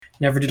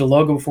Never did a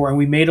logo before, and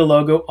we made a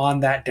logo on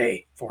that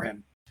day for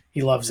him.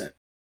 He loves it.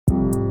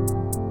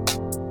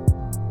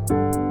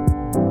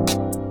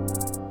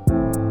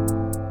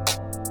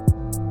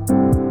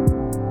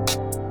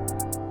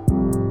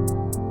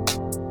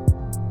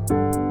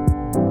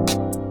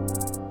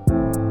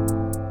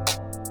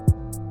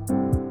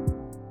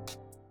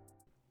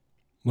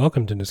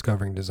 Welcome to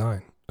Discovering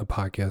Design, a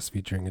podcast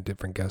featuring a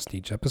different guest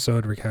each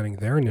episode, recounting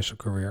their initial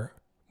career,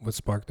 what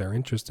sparked their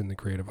interest in the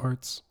creative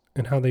arts,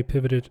 and how they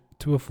pivoted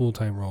to a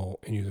full-time role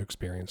in user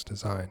experience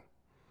design.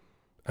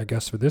 Our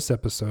guest for this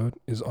episode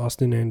is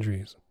Austin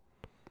Andriese.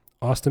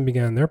 Austin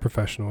began their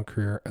professional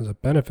career as a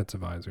benefits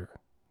advisor.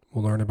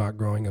 We'll learn about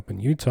growing up in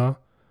Utah,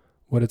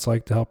 what it's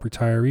like to help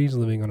retirees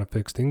living on a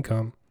fixed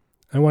income,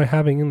 and why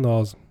having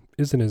in-laws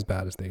isn't as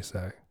bad as they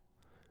say.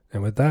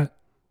 And with that,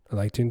 I'd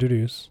like to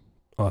introduce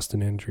Austin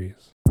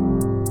Andriese.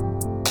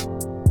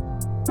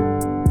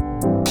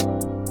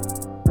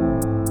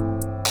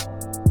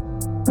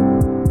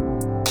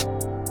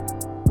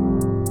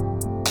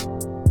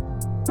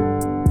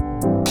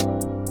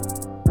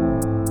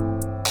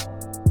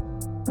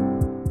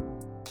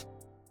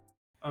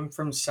 I'm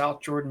from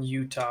South Jordan,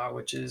 Utah,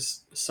 which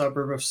is a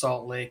suburb of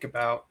Salt Lake,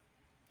 about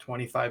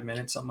 25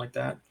 minutes, something like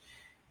that.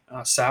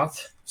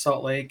 South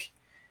Salt Lake,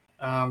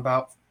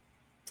 about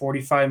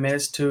 45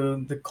 minutes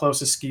to the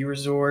closest ski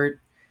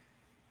resort.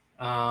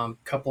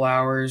 Couple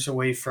hours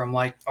away from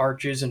like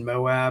Arches and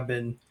Moab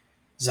and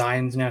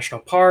Zion's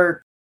National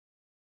Park.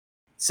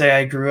 Say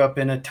I grew up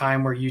in a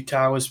time where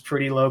Utah was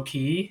pretty low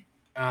key.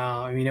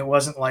 It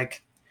wasn't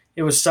like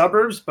it was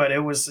suburbs, but it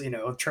was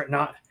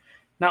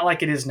not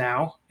like it is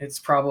now. It's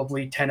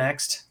probably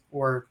 10x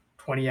or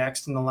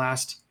 20x in the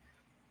last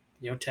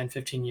 10,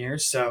 15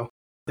 years. So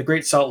the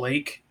Great Salt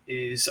Lake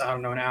is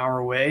an hour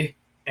away,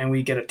 and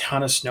we get a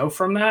ton of snow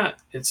from that.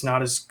 It's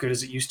not as good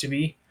as it used to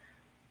be.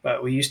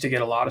 But we used to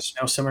get a lot of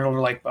snow, similar to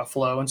like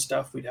Buffalo and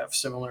stuff. We'd have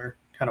similar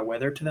kind of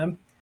weather to them.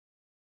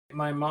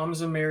 My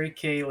mom's a Mary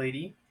Kay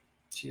lady.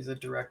 She's a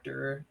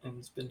director and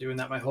has been doing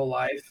that my whole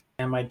life.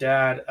 And my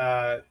dad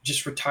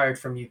just retired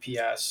from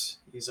UPS.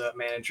 He's a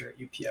manager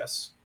at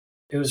UPS.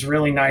 It was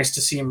really nice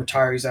to see him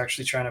retire. He's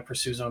actually trying to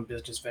pursue his own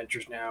business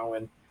ventures now.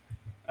 And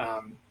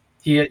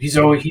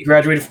he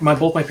graduated from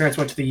both my parents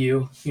went to the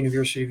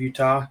University of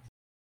Utah.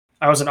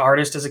 I was an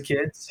artist as a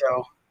kid,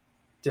 so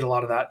did a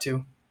lot of that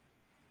too.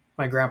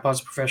 My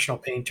grandpa's a professional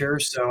painter,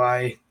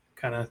 so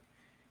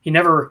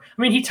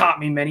he taught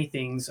me many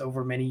things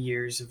over many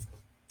years of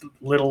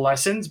little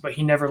lessons, but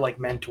he never like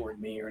mentored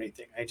me or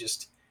anything. I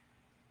just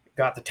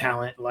got the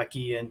talent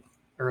lucky and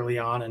early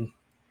on. And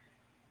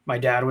my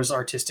dad was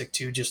artistic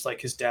too, just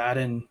like his dad.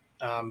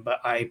 But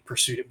I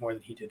pursued it more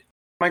than he did.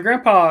 My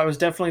grandpa was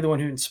definitely the one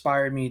who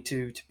inspired me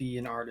to be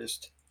an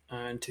artist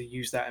and to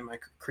use that in my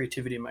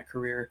creativity in my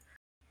career.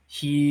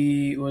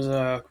 He was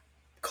a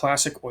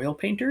classic oil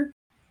painter.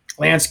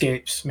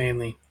 Landscapes,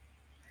 mainly.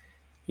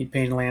 He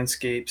painted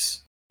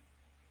landscapes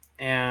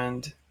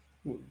and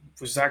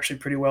was actually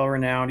pretty well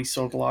renowned. He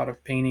sold a lot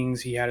of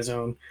paintings. He had his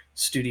own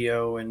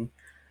studio and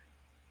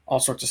all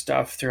sorts of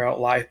stuff throughout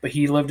life, but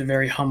he lived a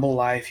very humble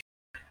life.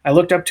 I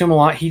looked up to him a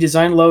lot. He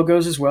designed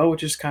logos as well,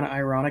 which is kind of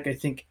ironic, I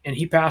think. And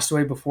he passed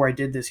away before I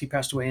did this. He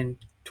passed away in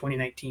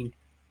 2019,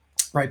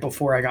 right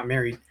before I got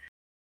married.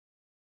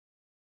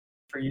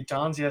 For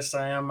Utahns, yes,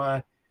 I am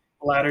a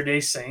Latter-day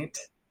Saint.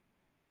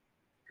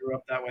 Grew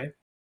up that way.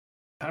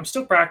 I'm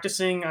still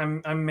practicing.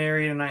 I'm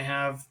married, and I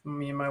have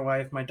me and my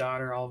wife, my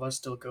daughter, all of us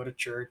still go to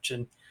church.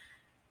 And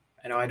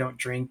I know I don't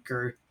drink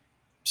or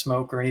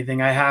smoke or anything.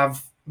 I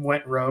have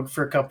went rogue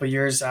for a couple of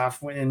years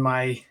in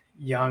my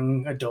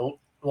young adult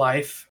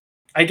life.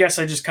 I guess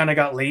I just kind of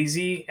got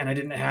lazy, and I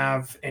didn't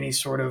have any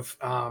sort of,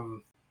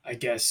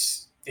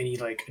 any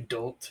like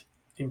adult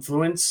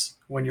influence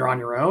when you're on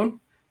your own.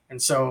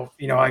 And so,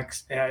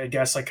 I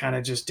guess I kind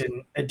of just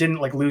didn't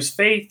like lose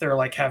faith or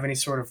like have any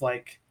sort of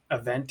like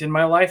event in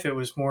my life. It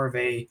was more of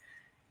a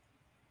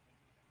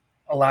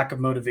lack of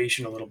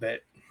motivation a little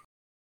bit.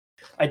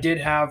 I did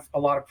have a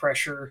lot of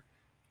pressure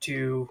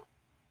to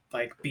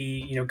like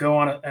go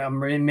on a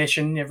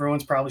mission.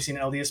 Everyone's probably seen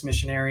LDS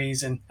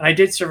missionaries, and I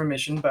did serve a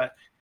mission, but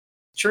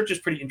church is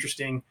pretty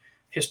interesting.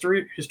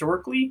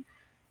 Historically,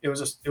 it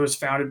was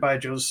founded by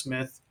Joseph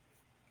Smith.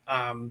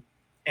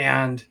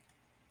 And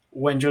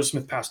when Joseph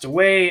Smith passed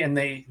away and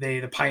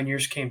the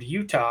pioneers came to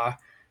Utah,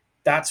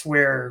 that's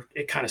where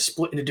it kind of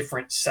split into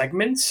different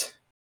segments.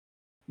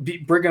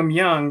 Brigham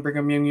Young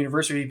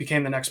University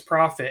became the next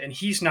prophet, and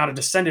he's not a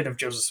descendant of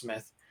Joseph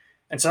Smith.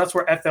 And so that's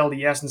where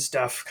FLDS and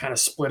stuff kind of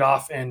split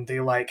off, and they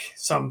like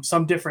some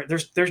different,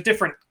 there's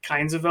different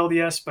kinds of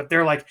LDS, but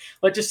they're like,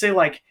 let's just say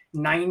like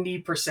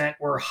 90%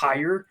 or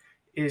higher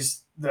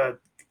is the,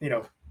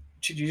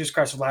 Jesus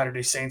Christ of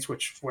Latter-day Saints,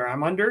 which where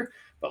I'm under,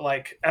 but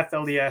like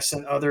FLDS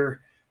and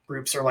other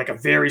groups are like a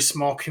very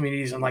small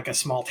communities in like a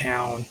small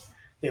town.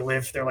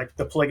 They're like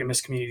the polygamous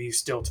communities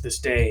still to this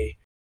day.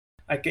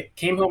 I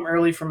came home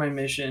early from my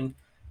mission,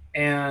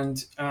 and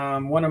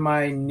one of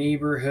my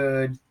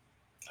neighborhood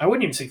I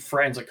wouldn't even say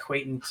friends, like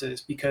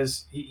acquaintances,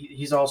 because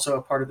he's also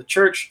a part of the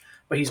church,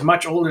 but he's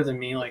much older than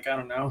me, like, I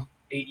don't know,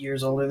 8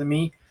 years older than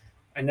me.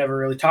 I never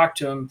really talked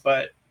to him,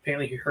 but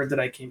apparently he heard that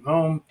I came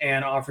home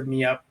and offered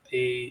me up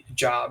a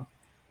job.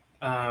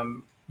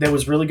 That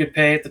was really good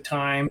pay at the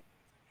time.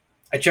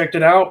 I checked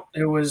it out.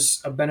 It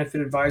was a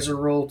benefit advisor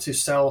role to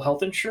sell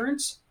health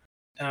insurance.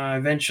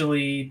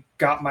 Eventually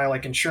got my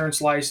like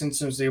insurance license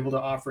and was able to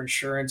offer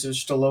insurance. It was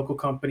just a local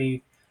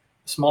company,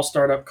 a small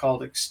startup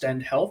called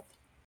Extend Health.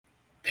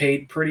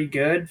 Paid pretty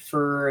good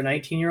for a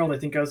 19-year-old. I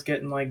think I was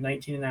getting like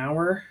 19 an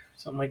hour,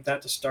 something like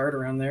that to start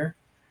around there.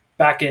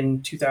 Back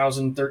in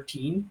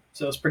 2013,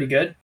 so it was pretty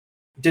good.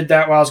 Did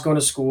that while I was going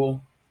to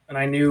school, and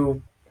I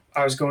knew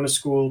I was going to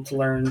school to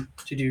learn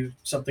to do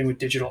something with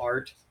digital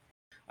art.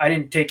 I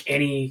didn't take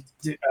any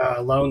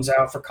loans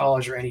out for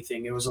college or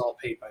anything. It was all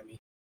paid by me.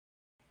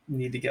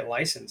 Need to get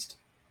licensed,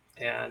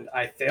 and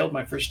I failed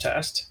my first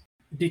test.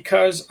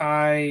 Because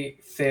I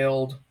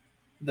failed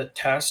the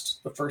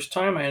test the first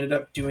time, I ended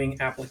up doing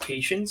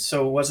applications,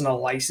 so it wasn't a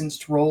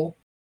licensed role.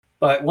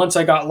 But once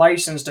I got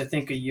licensed, I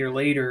think a year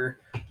later,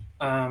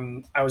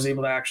 I was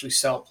able to actually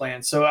sell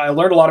plans. So I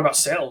learned a lot about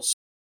sales,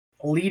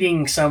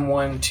 leading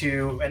someone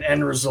to an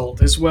end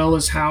result, as well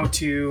as how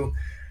to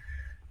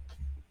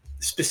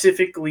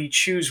specifically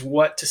choose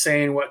what to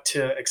say and what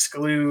to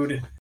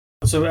exclude.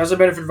 So, as a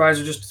benefit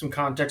advisor, just some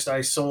context,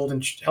 I sold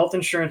health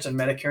insurance and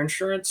Medicare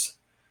insurance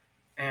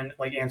and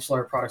like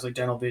ancillary products like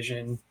dental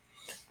vision,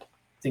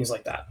 things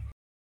like that.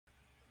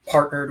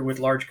 Partnered with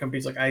large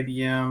companies like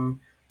IBM,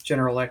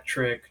 General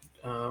Electric,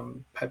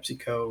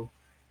 PepsiCo,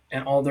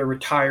 and all their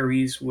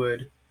retirees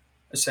would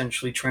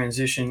essentially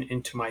transition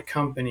into my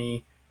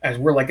company as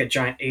we're like a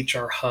giant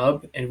HR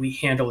hub and we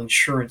handle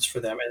insurance for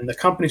them. And the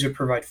companies would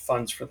provide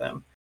funds for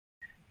them.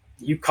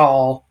 You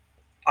call,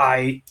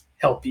 I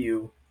help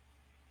you,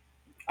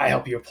 I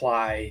help you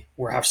apply,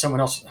 or have someone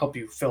else help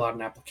you fill out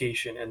an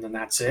application, and then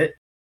that's it.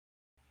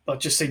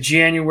 Let's just say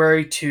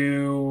January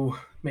to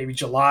maybe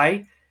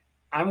July,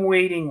 I'm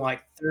waiting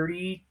like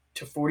 30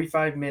 to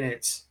 45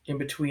 minutes in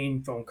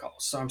between phone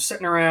calls. So I'm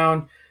sitting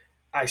around.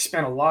 I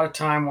spent a lot of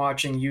time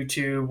watching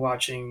YouTube,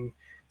 watching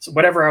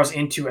whatever I was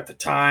into at the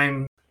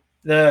time.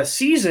 The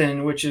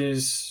season, which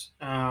is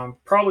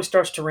probably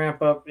starts to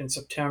ramp up in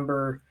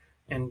September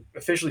and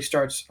officially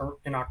starts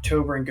in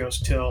October and goes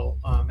till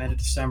end of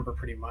December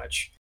pretty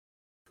much.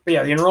 But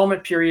yeah, the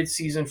enrollment period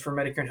season for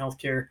Medicare and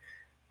healthcare,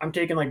 I'm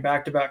taking like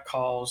back to back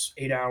calls,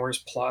 8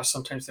 hours plus.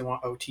 Sometimes they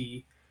want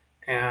OT.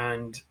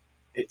 And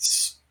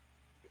it's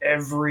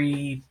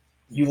every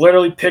you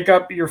literally pick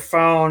up your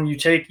phone, you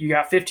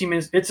got 15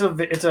 minutes. It's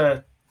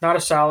a not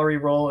a salary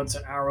role, it's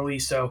an hourly,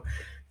 so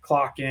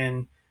clock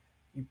in,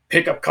 you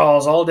pick up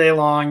calls all day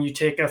long, you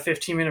take a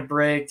 15-minute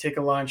break, take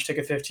a lunch, take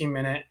a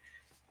 15-minute,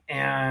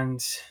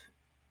 and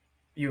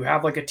you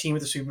have like a team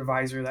with a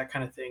supervisor, that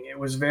kind of thing. It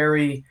was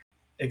very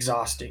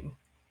exhausting,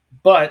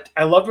 but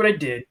I loved what I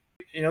did.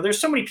 There's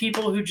so many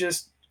people who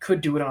just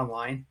could do it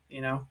online,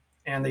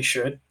 and they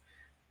should.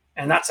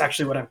 And that's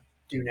actually what I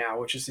do now,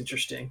 which is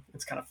interesting.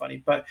 It's kind of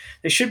funny, but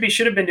they should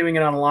have been doing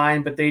it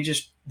online, but they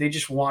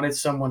just wanted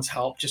someone's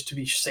help just to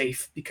be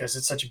safe because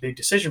it's such a big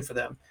decision for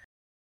them.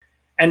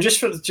 And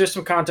just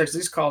some context,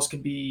 these calls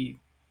could be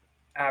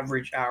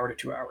average hour to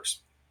 2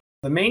 hours.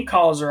 The main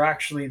calls are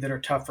actually that are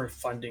tougher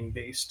funding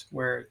based,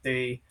 where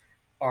they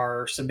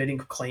are submitting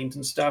claims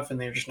and stuff,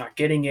 and they're just not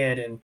getting it,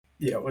 and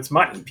it's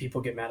money. People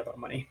get mad about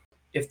money.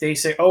 If they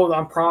say, "Oh,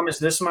 I'm promised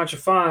this much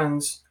of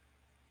funds,"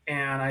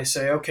 and I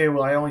say, okay,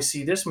 well, I only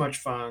see this much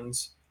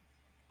funds,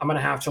 I'm going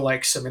to have to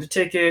like submit a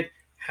ticket,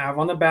 have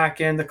on the back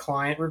end the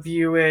client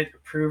review it,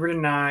 approve or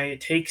deny.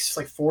 It takes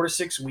like 4 to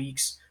 6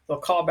 weeks. They'll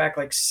call back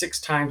like 6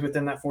 times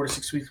within that 4 to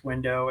 6 week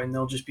window, and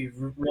they'll just be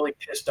really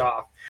pissed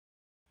off.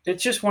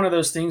 It's just one of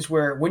those things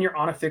where when you're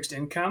on a fixed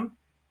income,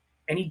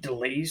 any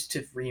delays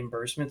to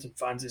reimbursements and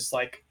funds is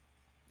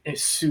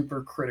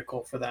super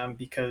critical for them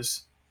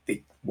because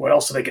what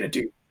else are they going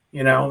to do?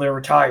 They're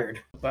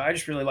retired. But I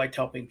just really liked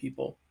helping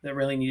people that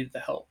really needed the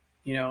help.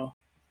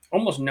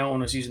 Almost no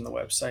one was using the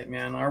website,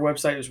 man. Our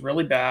website was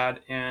really bad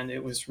and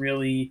it was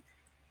really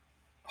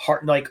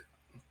hard. Like,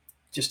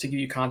 just to give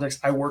you context,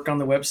 I work on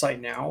the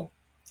website now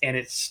and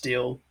it's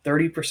still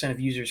 30% of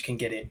users can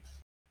get in.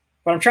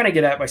 What I'm trying to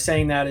get at by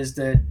saying that is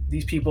that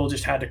these people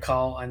just had to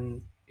call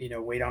and,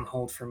 wait on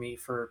hold for me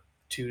for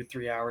 2 to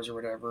 3 hours or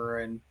whatever.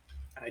 And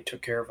I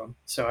took care of them.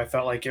 So I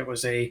felt like it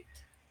was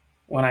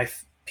when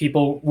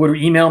people would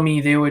email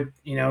me, they would,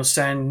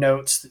 send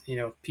notes.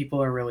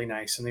 People are really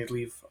nice and they'd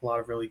leave a lot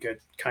of really good,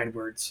 kind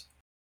words.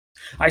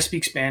 I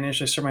speak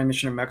Spanish. I served my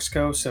mission in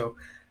Mexico, so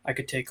I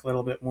could take a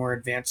little bit more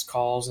advanced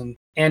calls. And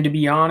to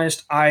be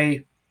honest,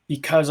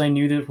 because I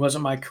knew that it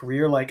wasn't my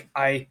career, like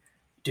I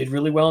did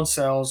really well in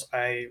sales.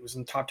 I was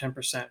in the top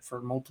 10%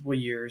 for multiple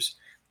years,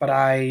 but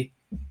I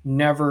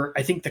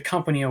think the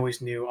company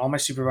always knew, all my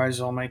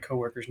supervisors, all my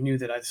coworkers knew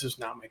that this is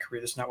not my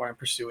career. This is not what I'm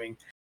pursuing.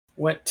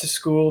 Went to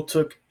school,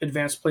 took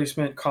advanced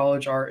placement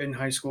college art in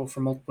high school for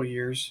multiple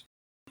years.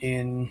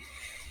 In,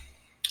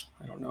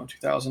 I don't know,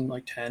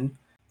 2010,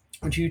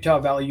 went to Utah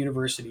Valley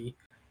University.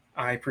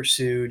 I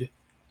pursued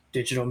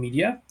digital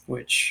media,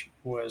 which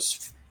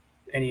was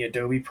any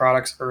Adobe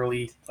products,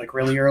 early, like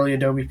really early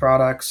Adobe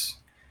products.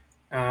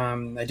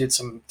 I did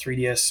some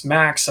 3ds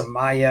Max, some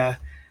Maya,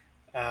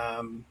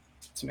 um,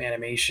 some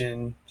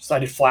animation. So I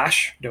did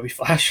Flash, Adobe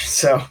Flash.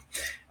 So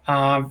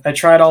I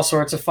tried all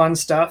sorts of fun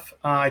stuff.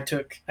 I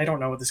don't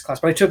know what this class,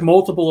 but I took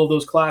multiple of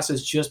those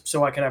classes just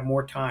so I could have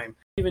more time.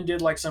 I even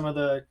did like some of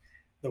the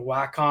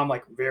Wacom,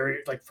 like very,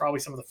 like probably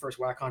some of the first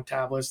Wacom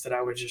tablets that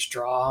I would just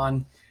draw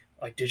on,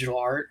 like digital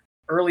art.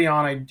 Early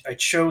on, I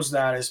chose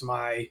that as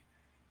my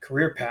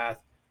career path.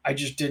 I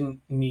just didn't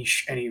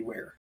niche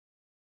anywhere.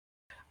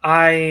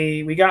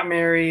 We got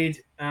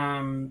married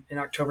in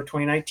October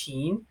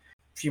 2019.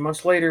 A few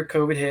months later,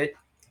 COVID hit,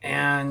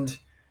 and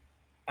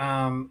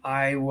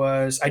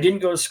I didn't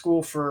go to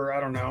school for, I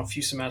don't know, a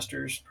few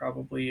semesters,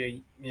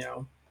 probably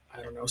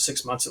I don't know,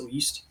 6 months at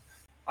least.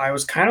 I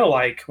was kind of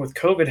like, with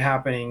COVID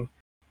happening,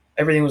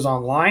 everything was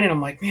online, and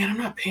I'm like, man, I'm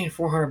not paying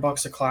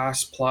 $400 a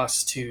class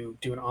plus to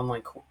do an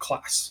online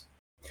class.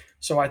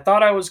 So I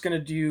thought I was going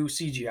to do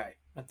CGI.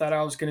 I thought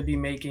I was going to be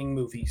making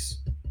movies.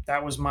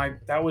 That was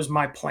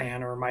my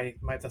plan, or my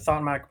the thought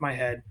in my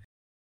head.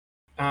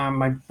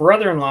 My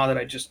brother-in-law that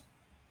I just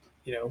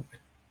you know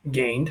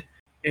gained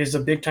is a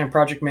big time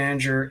project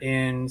manager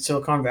in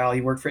Silicon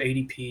Valley. Worked for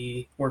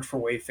ADP, worked for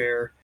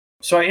Wayfair.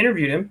 So I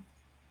interviewed him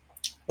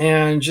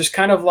and just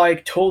kind of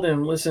like told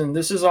him, listen,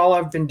 this is all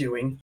I've been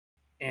doing,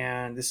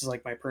 and this is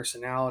like my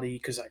personality,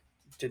 because I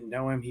didn't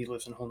know him. He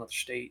lives in a whole other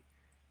state.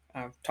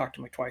 I've talked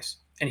to him like twice,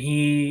 and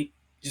he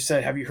just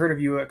said, "Have you heard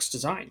of UX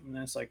design?" And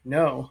I was like,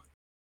 "No."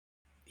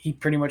 He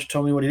pretty much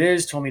told me what it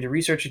is, told me to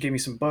research it, gave me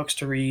some books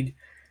to read,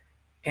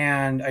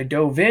 and I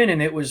dove in,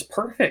 and it was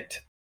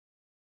perfect.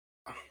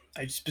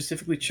 I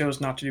specifically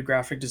chose not to do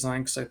graphic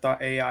design because I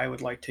thought AI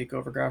would like take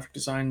over graphic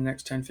design in the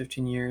next 10,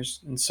 15 years.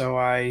 And so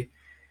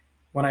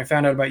when I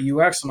found out about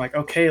UX, I'm like,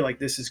 okay, like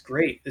this is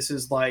great. This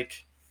is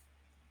like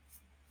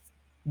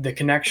the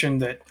connection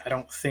that I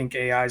don't think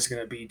AI is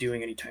going to be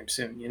doing anytime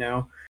soon.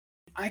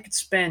 I could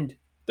spend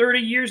 30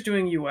 years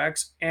doing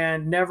UX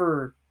and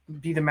never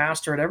be the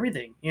master at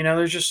everything.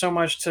 There's just so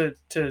much to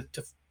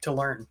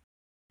learn.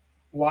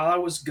 While I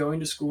was going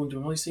to school and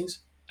doing all these things,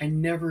 I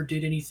never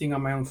did anything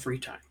on my own free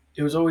time.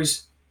 It was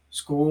always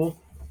school,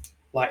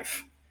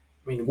 life.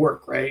 I mean,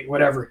 work, right?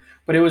 Whatever.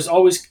 But it was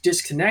always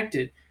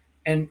disconnected.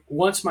 And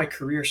once my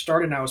career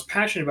started and I was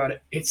passionate about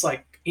it, it's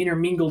like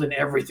intermingled in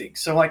everything.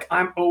 So, like,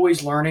 I'm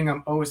always learning.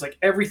 I'm always like,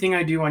 everything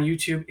I do on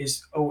YouTube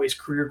is always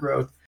career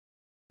growth.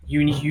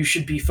 You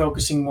should be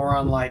focusing more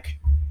on like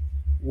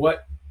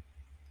what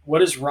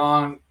what is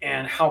wrong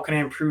and how can I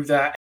improve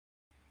that.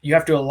 You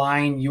have to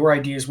align your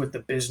ideas with the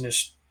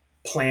business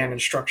plan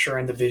and structure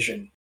and the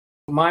vision.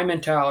 My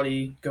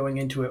mentality going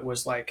into it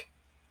was like,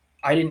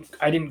 I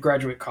didn't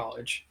graduate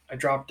college. I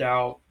dropped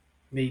out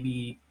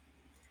maybe,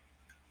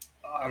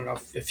 I don't know,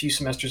 a few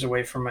semesters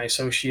away from my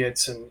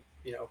associates, and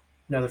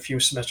another few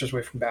semesters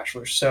away from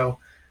bachelor's. So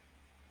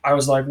I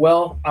was like,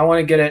 well, I want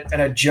to get it at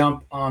a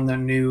jump on the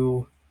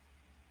new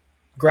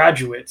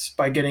graduates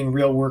by getting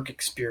real work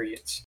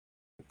experience.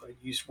 I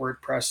used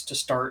WordPress to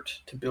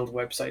start to build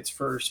websites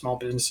for small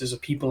businesses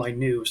of people I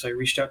knew. So I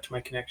reached out to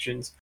my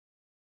connections.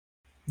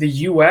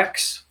 The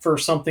UX for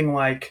something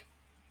like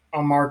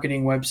a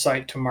marketing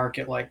website to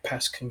market like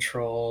pest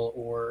control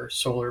or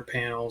solar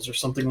panels or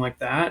something like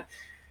that,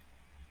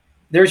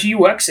 there's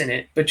UX in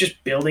it, but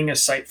just building a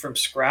site from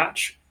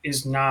scratch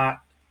is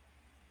not,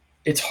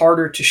 it's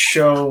harder to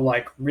show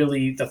like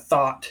really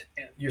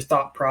your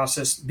thought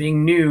process,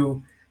 being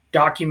new,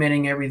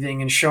 documenting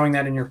everything and showing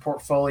that in your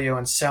portfolio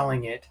and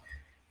selling it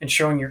and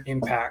showing your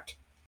impact.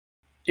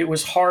 It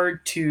was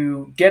hard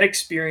to get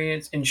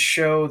experience and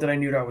show that I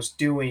knew what I was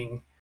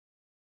doing.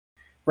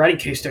 Writing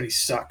case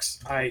studies sucks.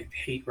 I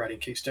hate writing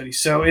case studies.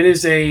 So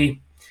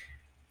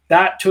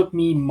that took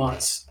me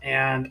months,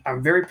 and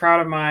I'm very proud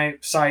of my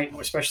site,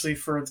 especially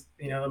for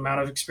the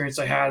amount of experience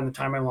I had and the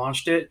time I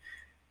launched it.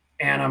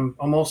 And I'm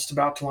almost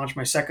about to launch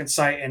my second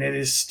site, and it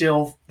is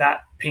still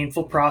that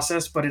painful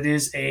process, but it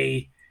is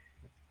a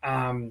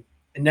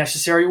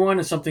necessary one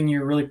and something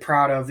you're really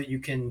proud of that you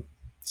can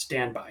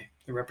stand by.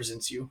 That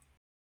represents you.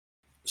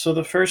 So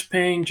the first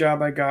paying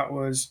job I got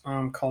was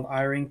called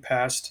Iring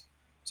Pest.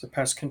 It's a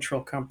pest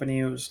control company.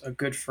 It was a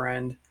good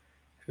friend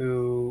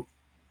who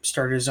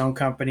started his own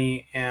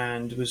company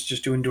and was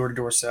just doing door to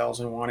door sales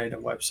and wanted a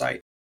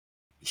website.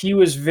 He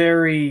was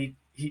I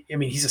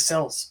mean, he's a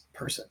sales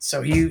person.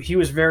 So he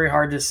was very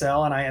hard to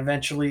sell. And I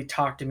eventually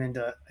talked him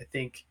into, I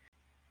think,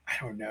 I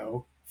don't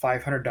know,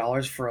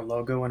 $500 for a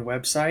logo and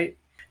website.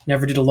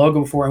 Never did a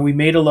logo before. And we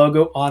made a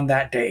logo on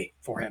that day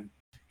for him.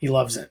 He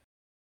loves it.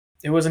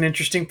 It was an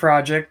interesting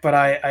project, but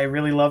I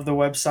really loved the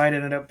website. It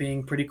ended up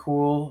being pretty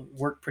cool,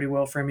 worked pretty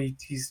well for him.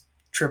 He's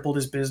tripled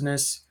his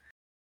business.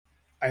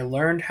 I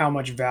learned how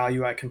much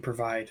value I can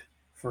provide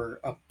for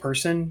a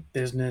person,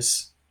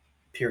 business,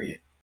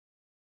 period.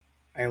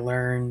 I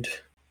learned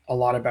a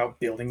lot about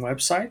building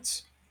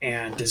websites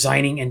and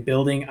designing and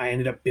building. I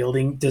ended up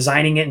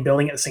designing it and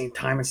building it at the same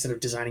time instead of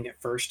designing it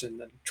first and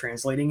then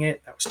translating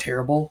it. That was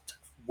terrible.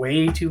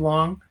 way too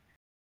long.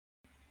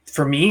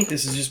 For me,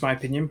 this is just my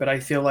opinion, but I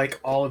feel like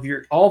all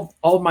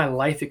of my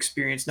life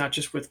experience, not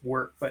just with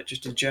work, but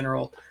just in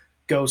general,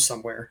 goes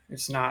somewhere.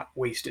 It's not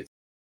wasted.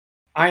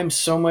 I am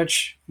so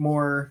much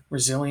more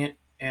resilient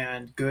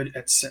and good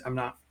at. I'm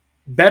not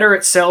better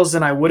at sales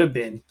than I would have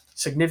been.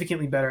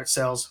 Significantly better at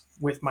sales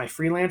with my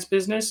freelance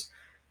business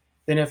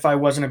than if I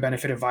wasn't a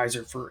benefit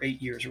advisor for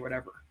 8 years or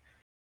whatever.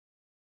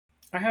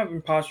 I have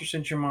imposter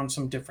syndrome on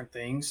some different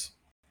things.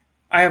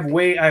 I have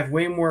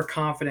way more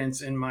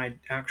confidence in my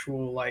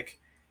actual like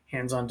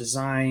hands-on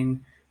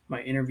design,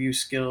 my interview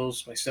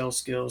skills, my sales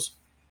skills.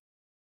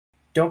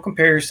 Don't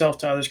compare yourself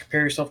to others,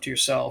 compare yourself to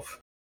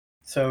yourself.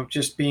 So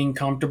just being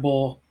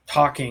comfortable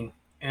talking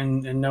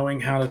and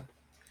knowing how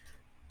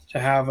to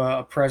have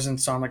a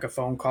presence on like a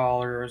phone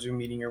call or a Zoom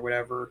meeting or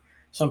whatever.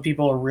 Some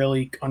people are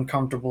really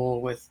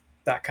uncomfortable with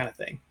that kind of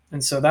thing.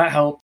 And so that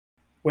helps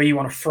way you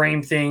want to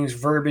frame things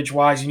verbiage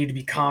wise. You need to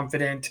be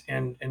confident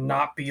and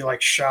not be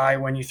like shy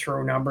when you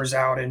throw numbers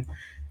out and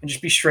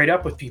just be straight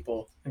up with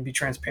people and be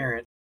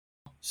transparent.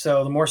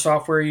 So the more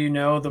software you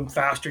know, the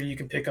faster you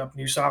can pick up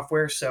new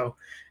software. So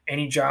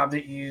any job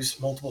that you use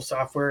multiple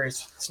software,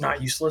 it's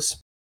not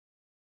useless.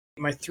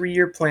 My 3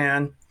 year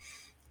plan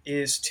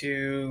is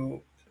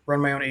to run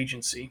my own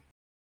agency.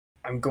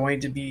 I'm going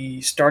to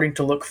be starting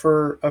to look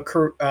for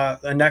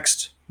a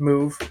next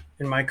move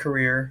in my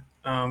career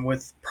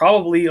with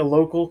probably a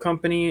local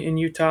company in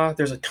Utah.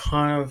 There's a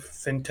ton of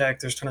fintech,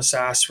 there's a ton of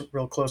SaaS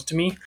real close to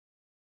me.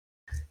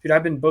 Dude,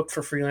 I've been booked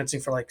for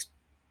freelancing for like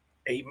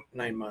 8,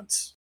 9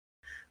 months.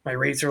 My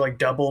rates are like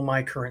double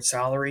my current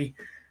salary.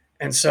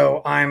 And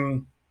so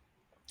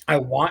I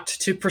want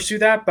to pursue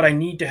that, but I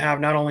need to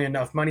have not only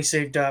enough money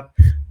saved up,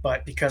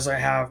 but because I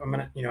have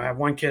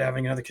one kid,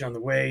 having another kid on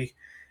the way,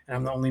 and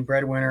I'm the only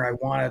breadwinner, I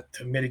want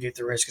to mitigate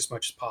the risk as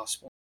much as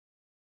possible.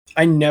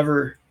 I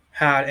never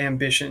had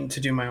ambition to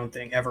do my own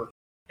thing ever.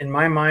 In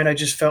my mind, I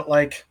just felt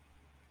like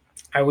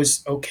I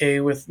was okay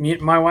with me,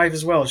 my wife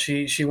as well.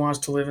 She wants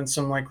to live in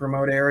some like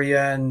remote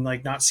area and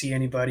like not see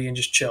anybody and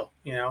just chill.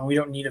 You know, we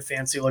don't need a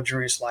fancy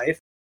luxurious life.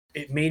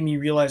 It made me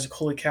realize, like,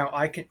 holy cow,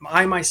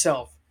 I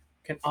myself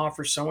can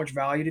offer so much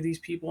value to these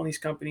people and these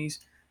companies.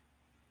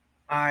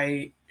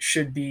 I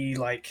should be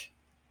like,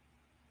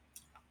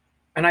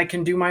 and I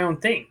can do my own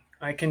thing.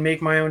 I can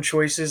make my own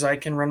choices. I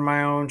can run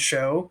my own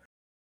show.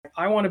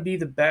 I want to be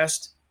the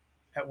best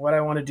at what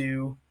I want to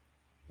do,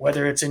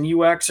 whether it's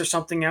in UX or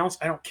something else.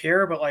 I don't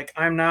care, but like,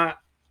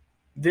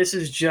 this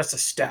is just a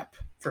step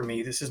for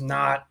me. This is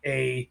not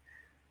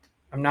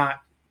I'm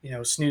not,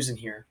 snoozing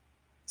here.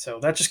 So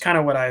that's just kind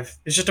of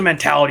it's just a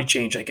mentality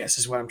change, I guess,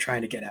 is what I'm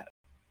trying to get at.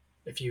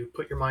 If you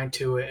put your mind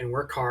to it and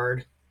work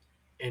hard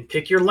and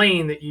pick your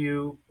lane that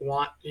you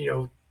want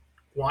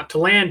to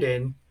land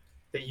in,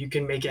 that you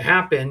can make it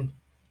happen.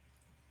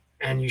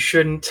 And you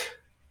shouldn't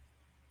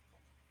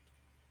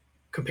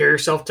compare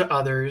yourself to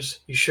others.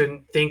 You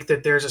shouldn't think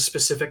that there's a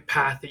specific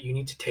path that you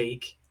need to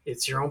take.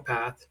 It's your own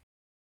path.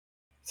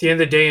 At the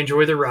end of the day,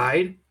 enjoy the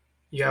ride.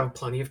 You have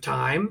plenty of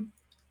time,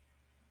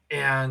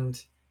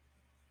 and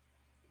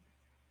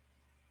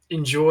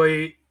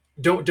enjoy.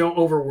 Don't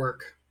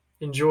overwork.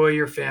 Enjoy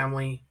your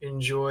family.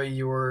 Enjoy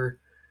your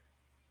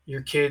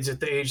kids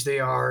at the age they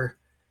are,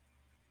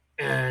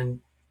 and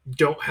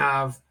don't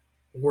have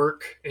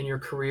work and your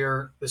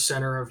career the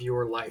center of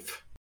your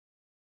life.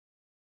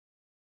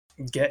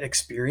 Get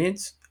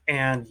experience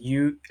and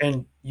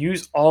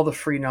use all the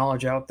free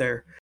knowledge out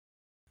there.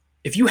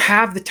 If you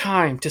have the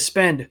time to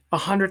spend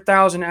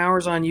 100,000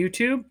 hours on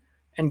YouTube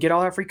and get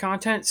all that free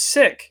content,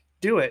 sick,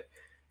 do it.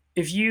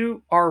 If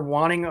you are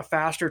wanting a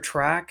faster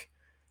track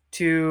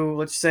to,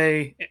 let's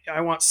say,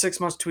 I want 6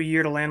 months to a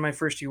year to land my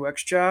first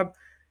UX job,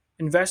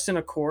 invest in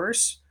a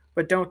course,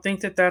 but don't think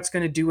that that's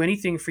going to do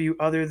anything for you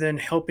other than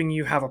helping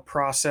you have a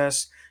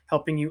process,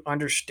 helping you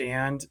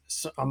understand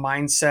a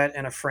mindset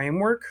and a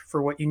framework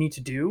for what you need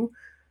to do.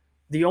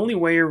 The only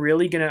way you're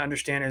really going to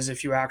understand is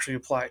if you actually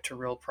apply it to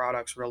real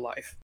products, real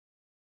life.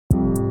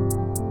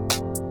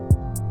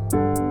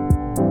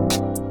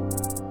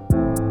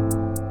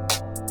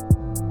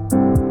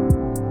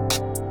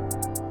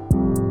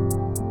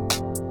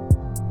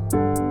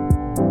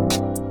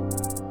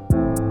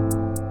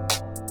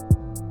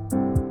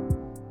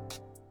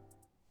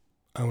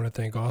 I want to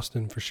thank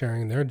Austin for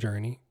sharing their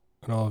journey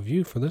and all of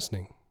you for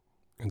listening.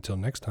 Until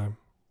next time.